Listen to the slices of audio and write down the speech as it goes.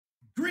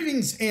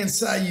Greetings and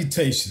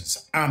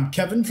salutations. I'm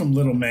Kevin from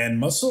Little Man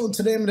Muscle, and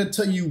today I'm going to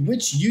tell you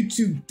which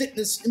YouTube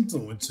fitness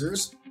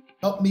influencers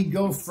helped me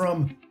go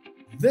from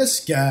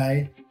this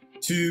guy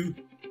to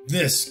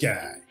this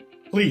guy.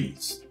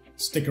 Please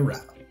stick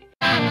around.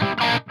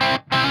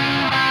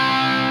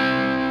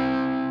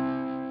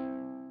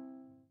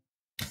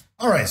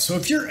 All right, so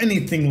if you're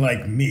anything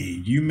like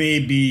me, you may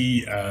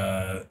be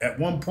at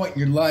one point in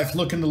your life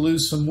looking to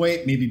lose some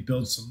weight, maybe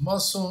build some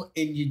muscle,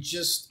 and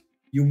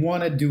you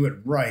want to do it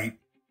right,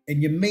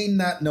 and you may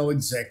not know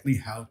exactly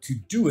how to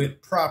do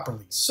it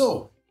properly.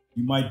 So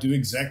you might do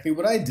exactly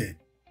what I did.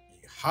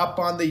 You hop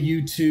on the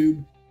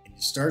YouTube and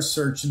you start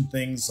searching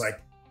things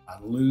like how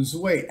to lose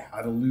weight,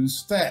 how to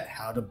lose fat,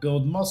 how to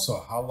build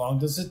muscle, how long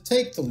does it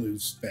take to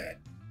lose fat,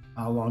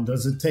 how long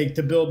does it take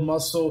to build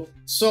muscle,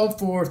 so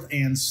forth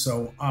and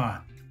so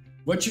on.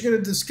 What you're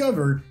going to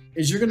discover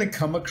is you're going to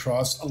come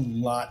across a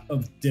lot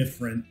of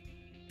different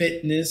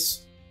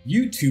fitness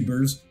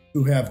YouTubers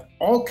who have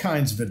all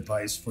kinds of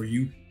advice for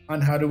you on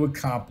how to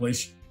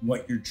accomplish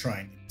what you're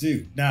trying to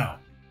do. Now,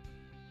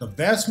 the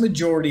vast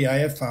majority I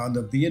have found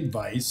of the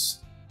advice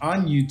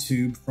on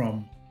YouTube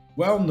from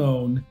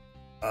well-known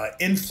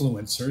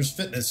influencers,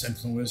 fitness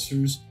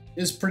influencers,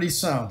 is pretty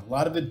sound. A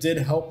lot of it did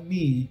help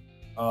me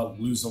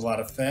lose a lot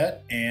of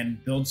fat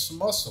and build some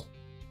muscle.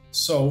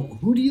 So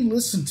who do you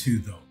listen to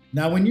though?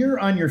 Now, when you're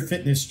on your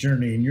fitness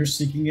journey and you're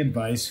seeking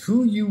advice,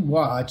 who you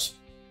watch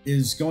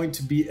is going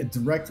to be a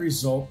direct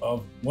result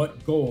of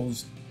what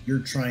goals you're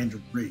trying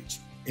to reach.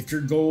 If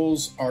your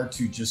goals are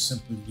to just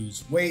simply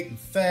lose weight and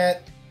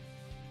fat,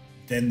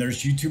 then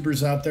there's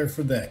YouTubers out there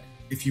for that.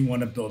 If you want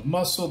to build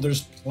muscle,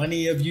 there's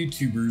plenty of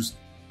YouTubers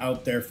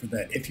out there for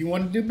that. If you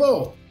want to do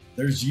both,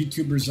 there's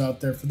YouTubers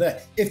out there for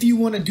that. If you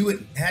want to do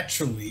it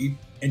naturally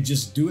and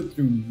just do it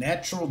through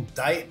natural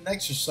diet and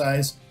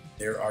exercise,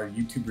 there are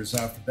YouTubers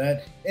out for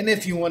that. And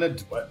if you want to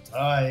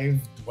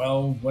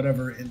dwell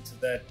whatever into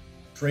that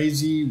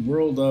crazy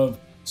world of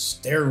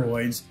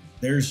steroids,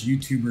 there's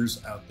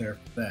YouTubers out there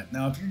for that.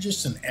 Now, if you're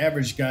just an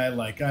average guy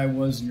like I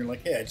was and you're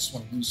like, hey, I just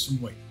want to lose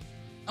some weight,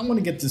 I want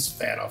to get this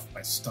fat off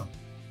my stomach,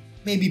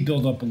 maybe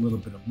build up a little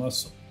bit of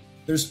muscle,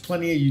 there's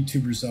plenty of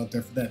YouTubers out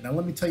there for that. Now,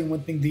 let me tell you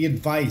one thing, the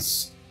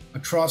advice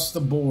across the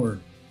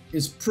board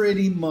is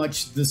pretty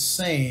much the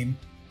same.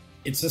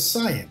 It's a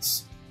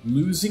science.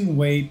 Losing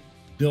weight,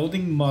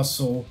 building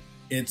muscle,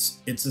 it's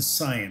a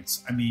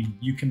science. I mean,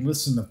 you can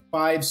listen to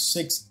 5,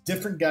 6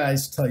 different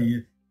guys tell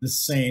you the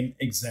same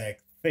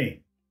exact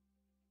thing.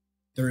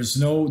 There's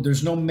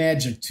no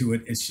magic to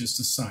it. It's just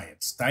a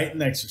science. Diet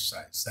and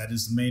exercise. That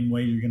is the main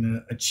way you're going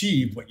to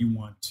achieve what you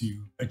want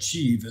to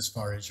achieve as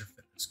far as your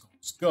fitness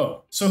goals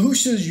go. So who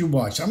should you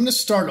watch? I'm going to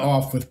start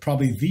off with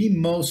probably the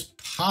most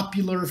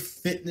popular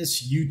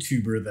fitness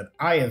YouTuber that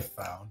I have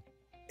found.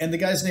 And the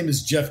guy's name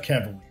is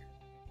Cavaliere.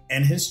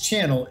 And his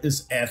channel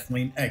is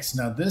Athlean.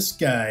 Now this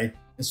guy,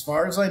 as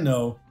far as I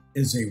know,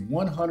 is a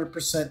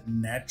 100%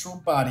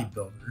 natural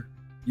bodybuilder.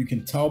 You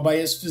can tell by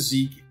his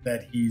physique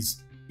that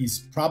he's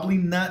probably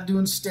not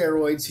doing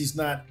steroids. He's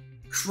not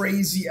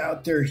crazy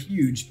out there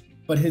huge,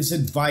 but his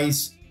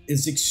advice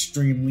is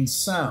extremely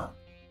sound.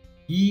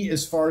 He,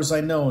 as far as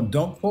I know, and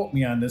don't quote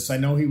me on this, I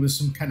know he was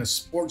some kind of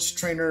sports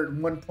trainer at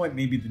one point,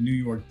 maybe the New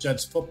York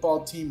Jets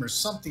football team or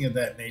something of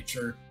that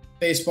nature,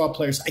 baseball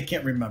players, I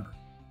can't remember.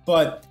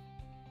 But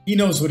he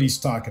knows what he's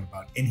talking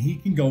about, and he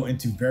can go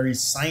into very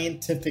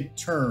scientific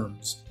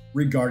terms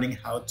regarding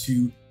how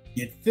to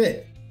get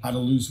fit, how to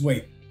lose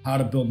weight, how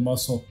to build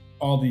muscle,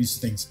 all these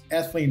things.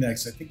 Athlean, I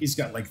think he's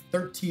got like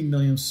 13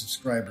 million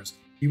subscribers.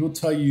 He will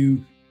tell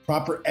you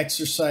proper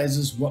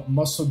exercises, what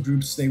muscle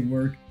groups they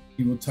work.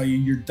 He will tell you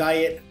your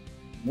diet,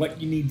 what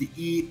you need to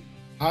eat,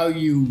 how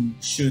you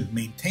should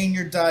maintain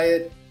your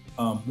diet,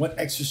 what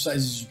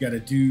exercises you got to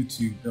do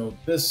to build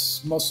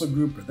this muscle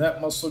group or that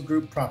muscle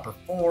group, proper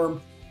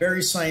form.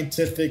 Very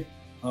scientific,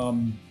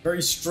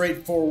 very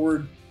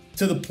straightforward,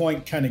 to the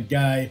point kind of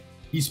guy.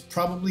 He's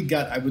probably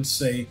got, I would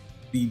say,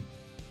 the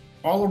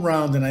all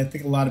around, and I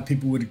think a lot of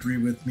people would agree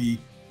with me,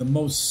 the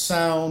most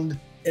sound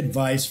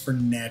advice for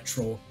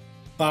natural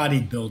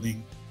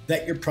bodybuilding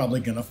that you're probably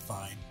going to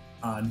find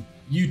on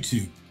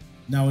YouTube.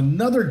 Now,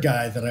 another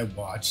guy that I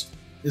watched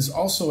is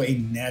also a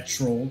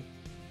natural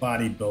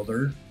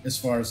bodybuilder. As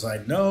far as I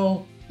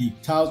know, he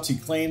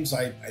claims,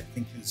 I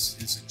think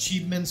his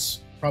achievements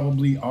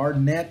probably are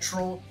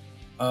natural,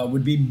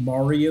 would be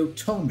Mario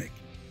Tomic.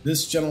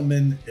 This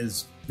gentleman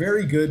is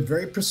very good,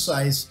 very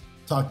precise,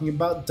 talking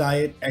about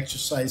diet,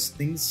 exercise,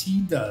 things he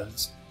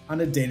does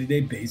on a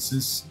day-to-day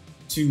basis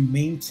to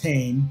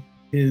maintain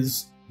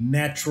his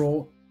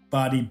natural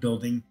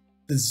bodybuilding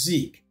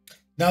physique.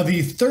 Now,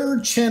 the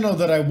third channel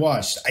that I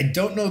watched, I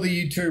don't know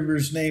the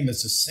YouTuber's name.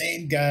 It's the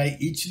same guy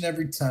each and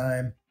every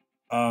time,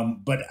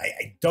 but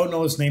I don't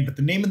know his name. But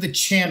the name of the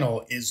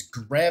channel is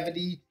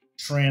Gravity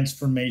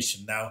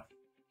Transformation. Now,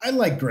 I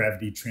like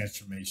Gravity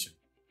Transformation.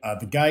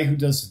 The guy who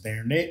does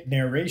the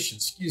narration,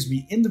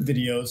 in the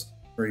videos,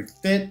 very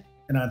fit.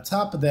 And on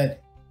top of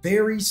that,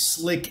 very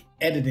slick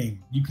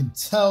editing. You can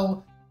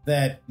tell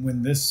that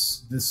when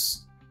this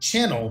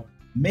channel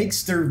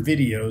makes their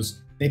videos.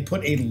 They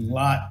put a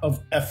lot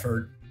of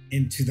effort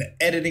into the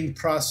editing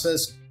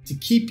process to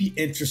keep you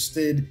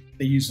interested.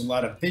 They use a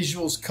lot of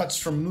visuals, cuts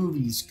from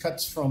movies,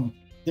 cuts from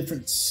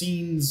different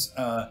scenes,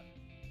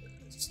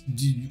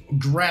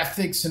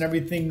 graphics and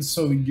everything.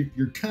 So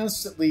you're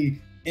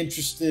constantly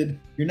interested.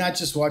 You're not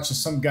just watching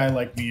some guy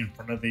like me in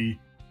front of the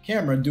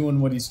camera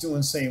doing what he's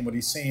doing, saying what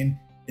he's saying.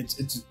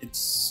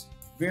 It's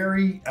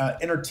very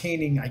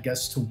entertaining, I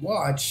guess, to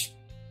watch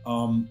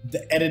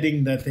the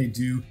editing that they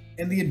do,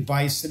 and the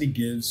advice that he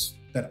gives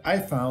that I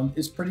found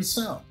is pretty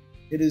sound.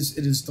 It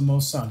is the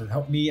most sound. It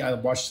helped me. I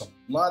watched a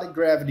lot of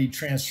gravity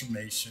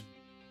transformation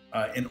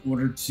in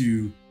order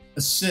to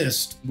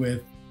assist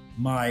with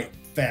my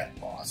fat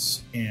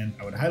loss, and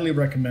I would highly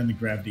recommend the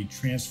Gravity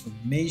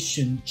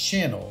Transformation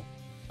channel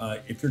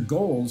if your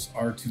goals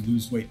are to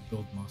lose weight and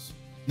build muscle.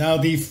 Now,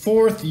 the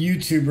fourth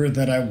YouTuber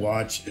that I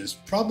watch is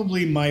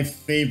probably my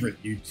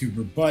favorite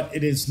YouTuber, but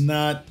it is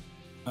not.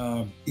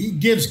 He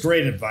gives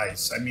great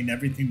advice. I mean,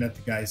 everything that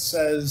the guy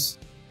says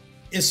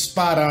is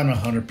spot on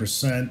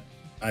 100%.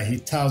 He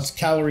touts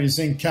calories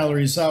in,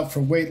 calories out for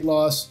weight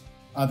loss.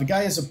 The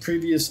guy is a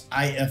previous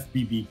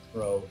IFBB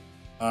pro.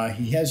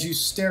 He has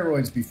used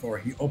steroids before.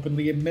 He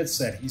openly admits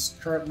that. He's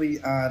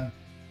currently on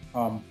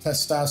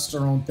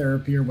testosterone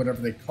therapy or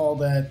whatever they call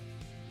that.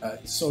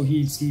 So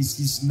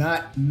he's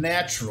not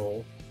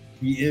natural.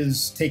 He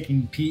is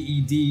taking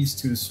PEDs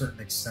to a certain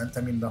extent.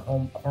 I mean, the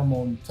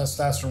hormone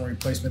testosterone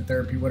replacement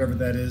therapy, whatever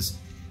that is.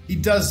 He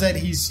does that.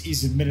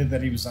 He's admitted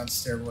that he was on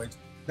steroids.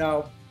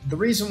 Now, the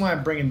reason why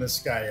I'm bringing this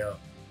guy up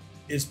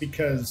is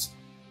because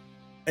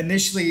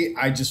initially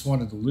I just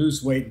wanted to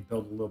lose weight and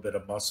build a little bit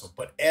of muscle.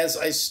 But as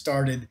I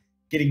started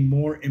getting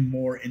more and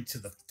more into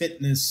the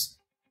fitness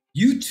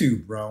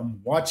YouTube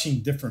realm,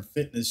 watching different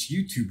fitness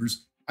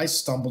YouTubers, I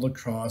stumbled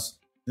across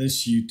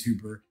this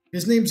YouTuber.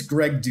 His name's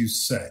Greg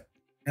Doucette.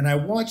 And I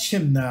watch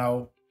him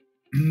now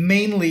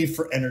mainly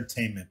for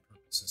entertainment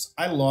purposes.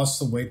 I lost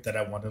the weight that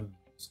I wanted to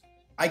lose.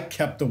 I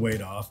kept the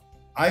weight off.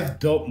 I've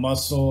built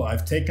muscle.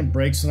 I've taken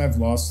breaks and I've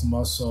lost the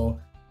muscle.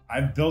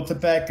 I've built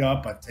it back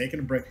up. I've taken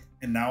a break.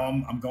 And now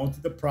I'm going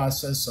through the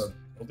process of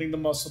building the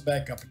muscle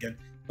back up again.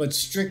 But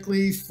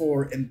strictly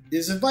for, and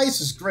his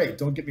advice is great.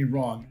 Don't get me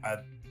wrong.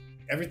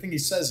 Everything he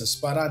says is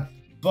spot on.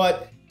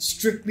 But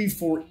strictly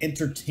for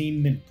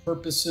entertainment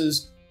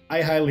purposes,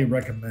 I highly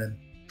recommend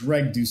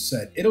Greg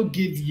Doucette. It'll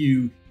give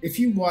you, if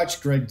you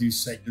watch Greg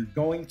Doucette, you're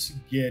going to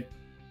get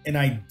an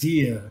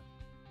idea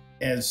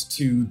as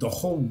to the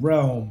whole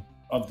realm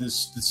of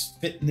this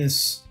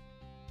fitness,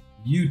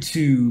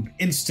 YouTube,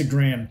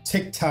 Instagram,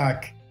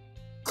 TikTok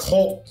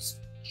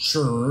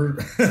culture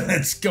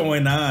that's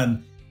going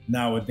on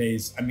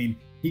nowadays. I mean,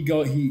 he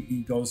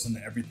goes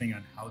into everything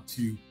on how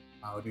to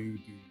do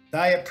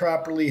diet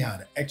properly, how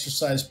to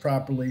exercise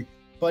properly,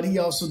 but he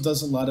also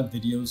does a lot of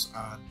videos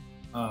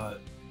on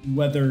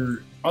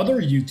whether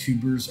other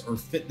YouTubers or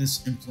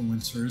fitness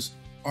influencers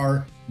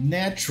are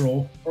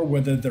natural or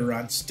whether they're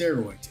on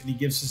steroids. And he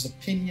gives his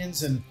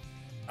opinions, and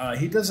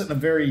he does it in a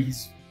very,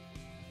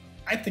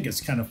 I think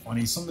it's kind of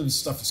funny. Some of his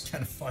stuff is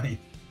kind of funny.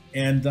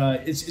 And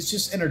it's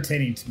just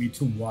entertaining to me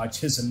to watch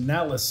his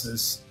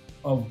analysis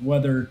of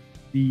whether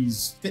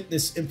these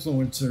fitness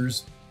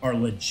influencers are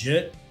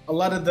legit. You're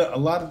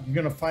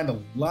going to find a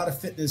lot of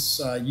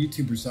fitness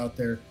YouTubers out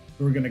there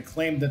who are going to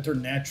claim that they're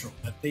natural,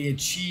 that they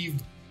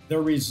achieved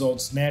their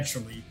results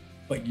naturally.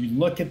 But you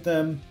look at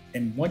them,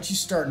 and once you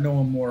start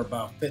knowing more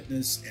about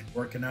fitness and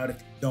working out, if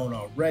you don't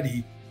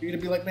already, you're going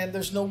to be like, man,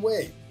 there's no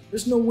way.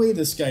 There's no way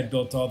this guy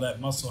built all that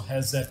muscle,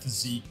 has that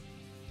physique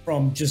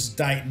from just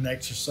diet and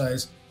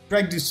exercise.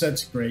 Greg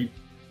Doucette's great,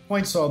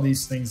 points all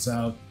these things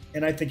out,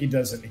 and I think he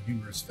does it in a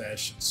humorous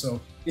fashion.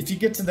 So if you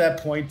get to that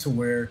point to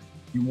where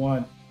you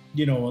want,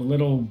 a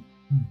little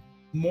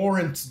more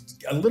into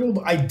a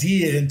little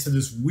idea into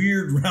this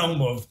weird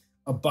realm of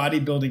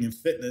bodybuilding and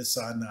fitness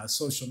on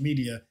social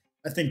media,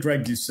 I think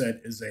Greg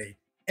Doucette is a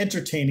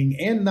entertaining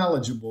and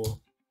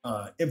knowledgeable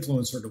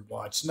influencer to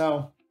watch.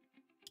 Now,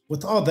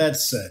 with all that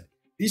said,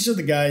 these are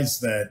the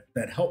guys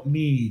that helped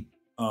me,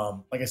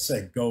 like I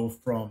said, go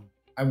from,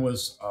 I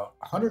was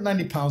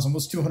 190 pounds,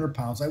 almost 200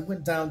 pounds. I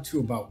went down to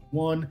about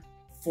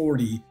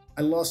 140.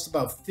 I lost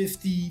about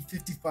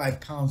 55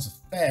 pounds of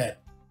fat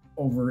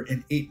over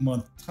an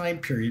 8-month time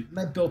period. And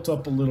I built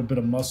up a little bit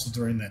of muscle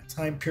during that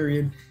time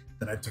period.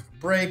 Then I took a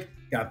break,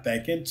 got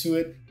back into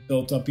it,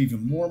 built up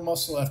even more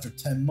muscle after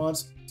 10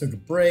 months, took a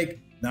break.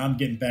 Now I'm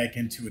getting back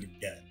into it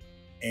again.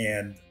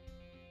 And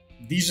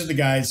these are the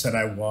guys that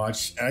I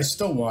watch. And I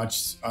still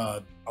watch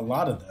a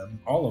lot of them,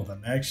 all of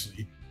them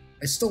actually.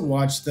 I still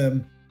watch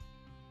them,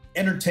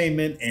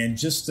 entertainment, and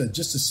just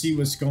to see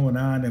what's going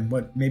on, and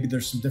what maybe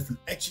there's some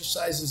different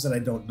exercises that I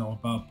don't know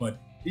about.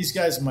 But these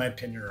guys, in my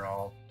opinion, are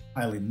all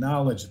highly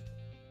knowledgeable.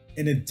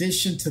 In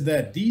addition to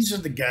that, these are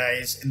the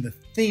guys and the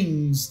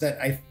things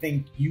that I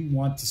think you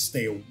want to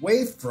stay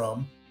away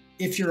from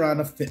if you're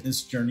on a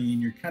fitness journey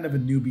and you're kind of a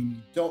newbie and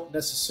you don't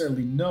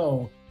necessarily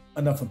know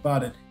enough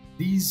about it.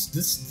 This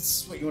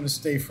is what you want to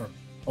stay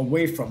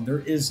away from.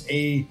 There is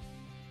a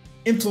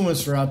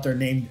influencer out there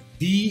named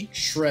The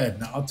Shred.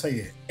 Now, I'll tell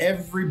you,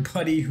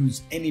 everybody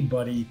who's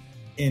anybody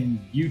in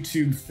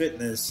YouTube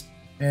fitness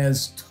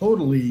has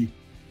totally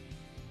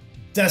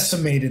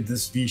decimated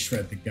this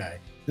V-Shred, the guy.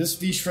 This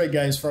V-Shred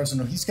guy, as far as I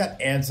know, he's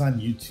got ads on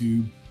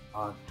YouTube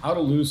on how to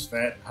lose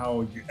fat,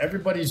 how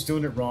everybody's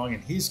doing it wrong,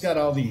 and he's got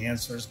all the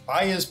answers.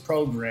 Buy his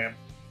program,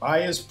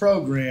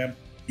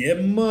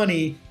 give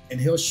money, and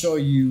he'll show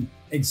you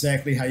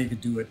exactly how you could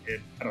do it in,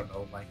 I don't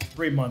know, like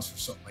 3 months or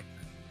something like that.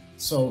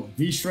 So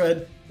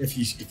V-Shred, if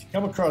you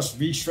come across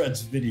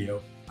V-Shred's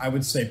video, I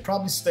would say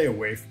probably stay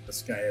away from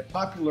this guy. A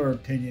popular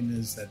opinion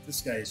is that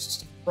this guy is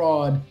just a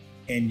fraud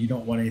and you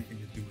don't want anything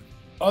to do with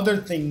it. Other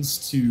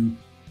things to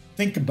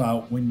think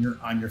about when you're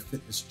on your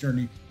fitness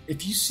journey,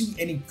 if you see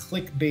any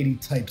clickbaity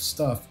type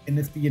stuff, and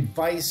if the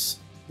advice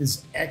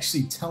is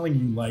actually telling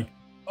you like,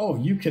 oh,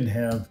 you can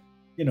have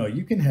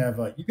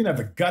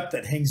a gut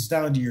that hangs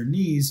down to your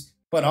knees,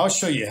 but I'll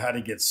show you how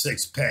to get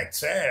 6-pack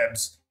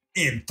abs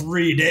in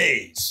 3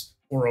 days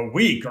or a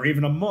week or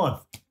even a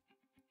month.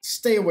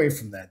 Stay away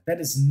from that. That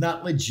is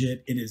not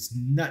legit. It is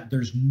not.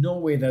 There's no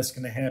way that's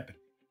going to happen.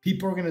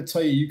 People are going to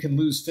tell you you can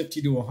lose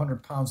 50 to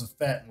 100 pounds of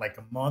fat in like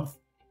a month.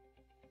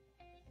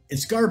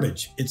 It's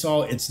garbage.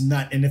 It's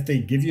not. And if they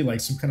give you like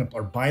some kind of,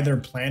 or buy their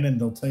plan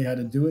and they'll tell you how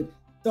to do it,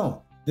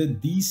 don't.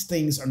 These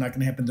things are not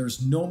going to happen.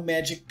 There's no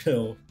magic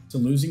pill to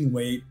losing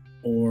weight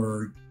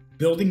or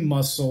building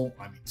muscle.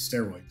 I mean,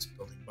 steroids,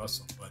 building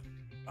muscle. But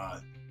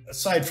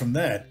aside from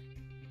that,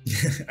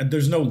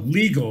 there's no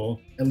legal,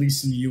 at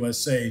least in the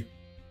USA,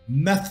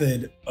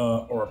 method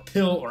or a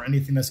pill or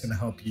anything that's going to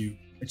help you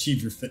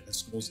achieve your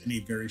fitness goals in a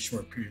very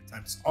short period of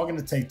time. It's all going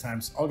to take time.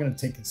 It's all going to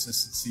take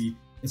consistency.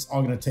 It's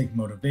all going to take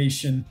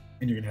motivation,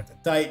 and you're going to have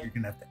to diet. You're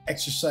going to have to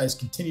exercise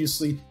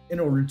continuously in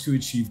order to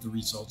achieve the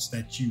results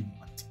that you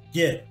want to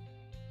get.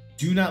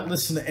 Do not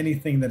listen to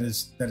anything that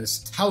is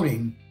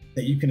touting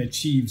that you can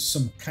achieve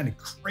some kind of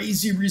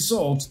crazy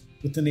results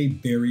within a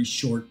very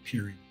short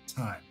period of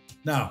time.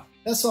 Now,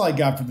 that's all I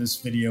got for this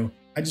video.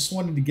 I just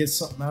wanted to get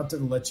something out there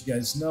to let you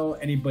guys know.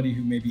 Anybody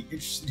who may be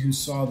interested, who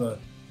saw the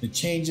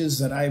changes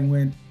that I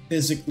went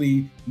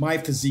physically, my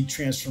physique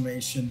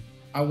transformation,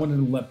 I wanted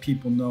to let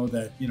people know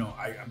that, you know,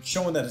 I'm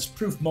showing that as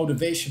proof,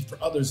 motivation for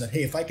others that,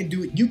 hey, if I can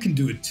do it, you can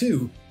do it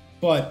too.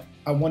 But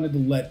I wanted to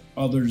let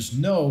others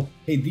know,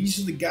 hey, these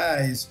are the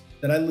guys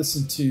that I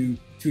listen to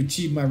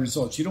achieve my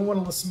results. You don't want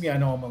to listen to me. I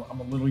know I'm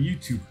a little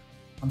YouTuber.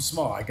 I'm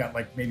small. I got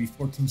like maybe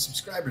 14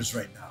 subscribers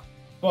right now.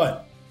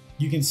 But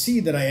you can see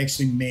that I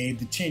actually made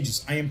the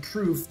changes. I am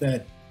proof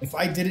that if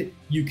I did it,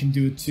 you can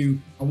do it too.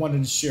 I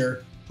wanted to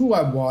share who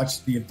I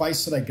watched, the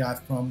advice that I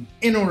got from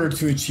in order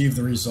to achieve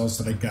the results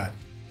that I got.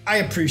 I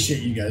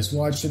appreciate you guys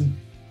watching.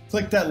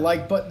 Click that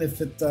like button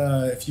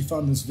if you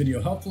found this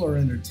video helpful or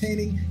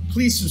entertaining.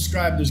 Please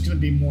subscribe. There's going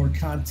to be more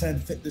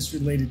content fitness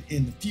related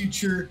in the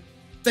future.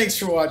 Thanks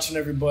for watching,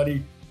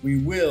 everybody. We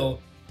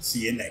will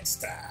see you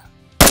next time.